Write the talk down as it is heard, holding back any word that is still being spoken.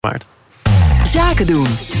Zaken doen.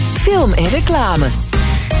 Film en reclame.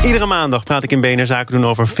 Iedere maandag praat ik in BNR Zaken doen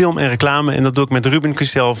over film en reclame. En dat doe ik met Ruben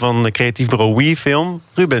Cusel van creatief bureau WeFilm.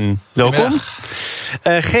 Ruben, welkom.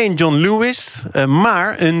 Geen John Lewis,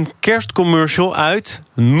 maar een kerstcommercial uit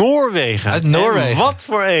Noorwegen. Uit Noorwegen. En wat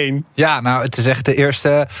voor een? Ja, nou, het is echt de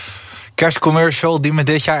eerste kerstcommercial die me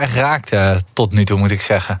dit jaar echt raakte. Tot nu toe, moet ik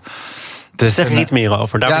zeggen. Dus zeg er niet meer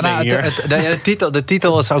over. De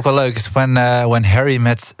titel is ook wel leuk. Het is When Harry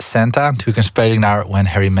Met Santa. Natuurlijk een speling naar When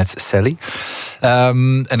Harry Met Sally.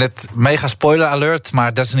 En het mega spoiler alert,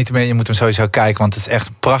 maar desalniettemin, je moet hem sowieso kijken, want het is echt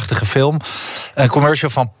een prachtige film. Een commercial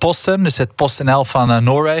van Posten, dus het PostNL van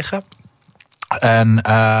Noorwegen. En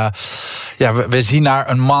we zien naar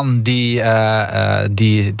een man die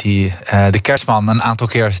de kerstman een aantal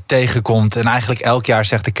keer tegenkomt. En eigenlijk elk jaar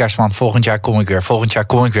zegt de kerstman, volgend jaar kom ik weer, volgend jaar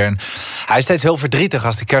kom ik weer. En hij is steeds heel verdrietig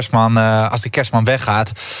als de kerstman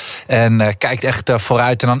weggaat. En kijkt echt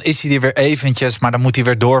vooruit. En dan is hij er weer eventjes, maar dan moet hij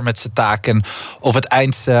weer door met zijn taak. En op het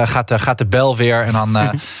eind gaat de bel weer. En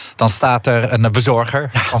dan staat er een bezorger.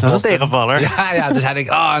 Ja, dat is een tegenvaller. Ja, dus hij denkt,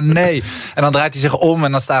 oh nee. En dan draait hij zich om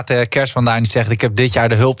en dan staat de kerstman daar en die zegt, ik heb dit jaar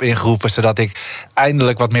de hulp ingeroepen, zodat ik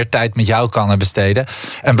eindelijk wat meer tijd met jou kan besteden.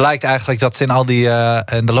 En blijkt eigenlijk dat ze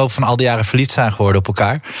in de loop van al die jaren verliefd zijn geworden op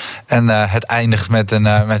elkaar. En het eindigt met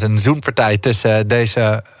een zoenpartij tussen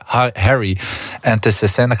deze Harry en tussen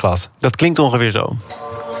Santa Claus. Dat klinkt ongeveer zo.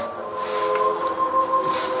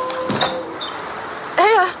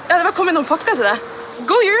 Hei, det kom inn noen pakker til deg.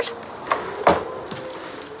 God jul!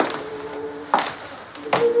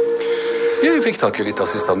 Je fikk tak i litt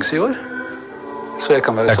assistanse i år. Så jeg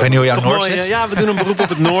kan være ik weet niet hoe jouw Noors is. Ja, we doen een beroep op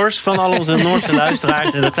het Noors van al onze Noorse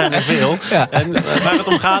luisteraars. En dat zijn er veel. Ja. En waar het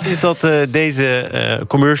om gaat is dat deze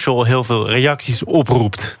commercial heel veel reacties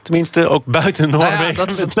oproept. Tenminste, ook buiten Noorwegen.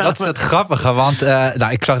 Dat is het grappige, want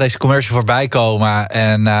ik zag deze commercial voorbij komen.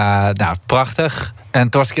 En prachtig. En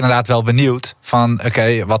toen was ik inderdaad wel benieuwd van,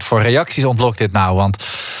 oké, wat voor reacties ontlokt dit nou? Want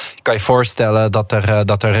je kan je voorstellen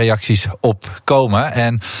dat er reacties op komen.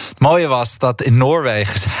 En het mooie was dat in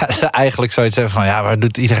Noorwegen ze eigenlijk zoiets hebben van, ja, waar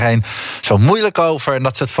doet iedereen zo moeilijk over? En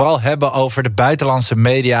dat ze het vooral hebben over de buitenlandse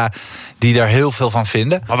media die daar heel veel van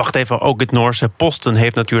vinden. Maar wacht even, ook het Noorse Posten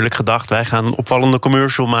heeft natuurlijk gedacht, wij gaan een opvallende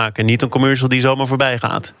commercial maken. Niet een commercial die zomaar voorbij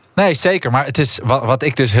gaat. Nee, zeker. Maar het is, wat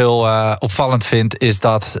ik dus heel opvallend vind, is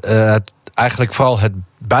dat eigenlijk vooral het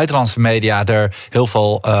buitenlandse media er heel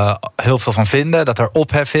veel van vinden. Dat er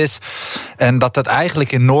ophef is. En dat het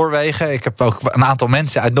eigenlijk in Noorwegen, ik heb ook een aantal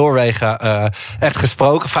mensen uit Noorwegen echt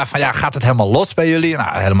gesproken. Vraag van, ja, gaat het helemaal los bij jullie?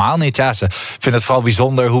 Nou, helemaal niet. Ja, ze vinden het vooral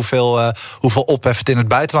bijzonder hoeveel ophef het in het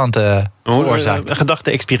buitenland veroorzaakt. Een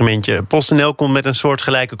gedachte-experimentje. PostNL komt met een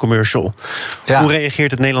soortgelijke commercial. Ja. Hoe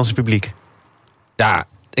reageert het Nederlandse publiek? Ja,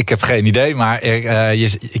 ik heb geen idee, maar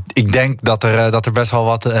ik denk dat er best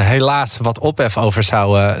wel helaas wat ophef over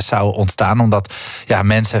zou ontstaan. Omdat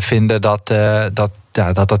mensen vinden dat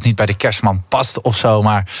niet bij de kerstman past of zo.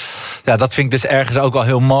 Maar ja, dat vind ik dus ergens ook wel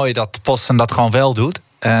heel mooi dat Posten dat gewoon wel doet.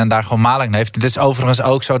 En daar gewoon maling heeft. Het is overigens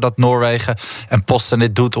ook zo dat Noorwegen en Posten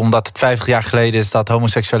dit doet omdat het 50 jaar geleden is dat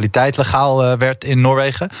homoseksualiteit legaal werd in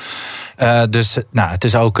Noorwegen. Dus het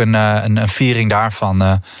is ook een viering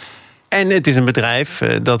daarvan. En het is een bedrijf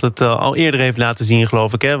dat het al eerder heeft laten zien,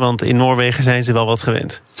 geloof ik. Hè? Want in Noorwegen zijn ze wel wat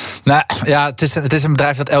gewend. Nou ja, het is een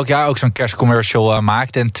bedrijf dat elk jaar ook zo'n kerstcommercial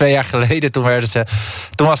maakt. En 2 jaar geleden,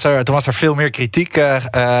 toen was er veel meer kritiek,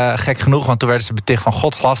 gek genoeg. Want toen werden ze beticht van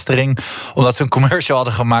godslastering. Omdat ze een commercial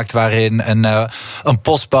hadden gemaakt waarin een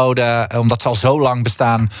postbode, omdat ze al zo lang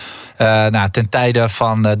bestaan, ten tijde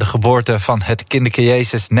van de geboorte van het kinderke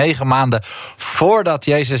Jezus, 9 maanden voordat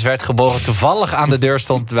Jezus werd geboren, toevallig aan de deur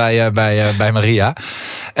stond bij Maria.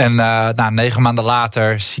 En 9 maanden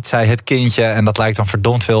later ziet zij het kindje en dat lijkt dan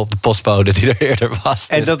verdomd veel op de postbode die er eerder was.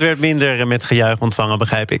 En dat werd minder met gejuich ontvangen,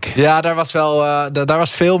 begrijp ik. Ja, daar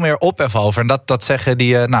was veel meer ophef over. En dat zeggen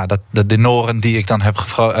de Noren die ik dan heb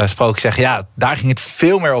gesproken, zeggen, ja, daar ging het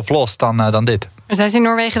veel meer op los dan dit. Zijn ze in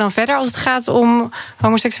Noorwegen dan verder als het gaat om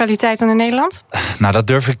homoseksualiteit dan in Nederland? Nou, dat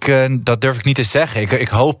durf ik niet te zeggen. Ik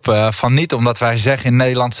hoop van niet, omdat wij zeggen in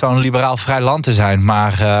Nederland zo'n liberaal vrij land te zijn.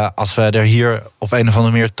 Maar als we er hier op een of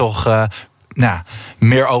andere manier toch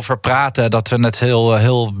meer over praten, dat we het heel,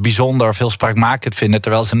 heel bijzonder of heel spraakmakend vinden,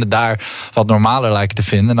 terwijl ze het daar wat normaler lijken te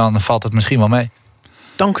vinden, dan valt het misschien wel mee.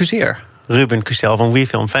 Dank u zeer. Ruben Kucel van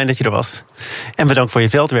WeFilm. Fijn dat je er was. En bedankt voor je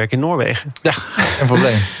veldwerk in Noorwegen. Ja, geen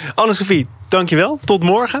probleem. Anne-Sophie, dankjewel. Tot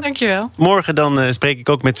morgen. Dankjewel. Morgen dan spreek ik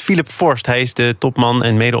ook met Philip Forst. Hij is de topman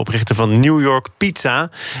en medeoprichter van New York Pizza.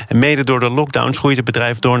 En mede door de lockdowns groeit het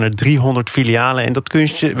bedrijf door naar 300 filialen. En dat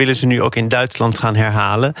kunstje willen ze nu ook in Duitsland gaan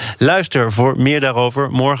herhalen. Luister voor meer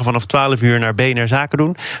daarover morgen vanaf 12 uur naar BNR Zaken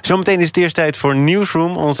doen. Zometeen is het eerst tijd voor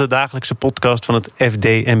Newsroom, onze dagelijkse podcast van het FD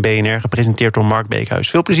en BNR, gepresenteerd door Mark Beekhuis.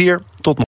 Veel plezier.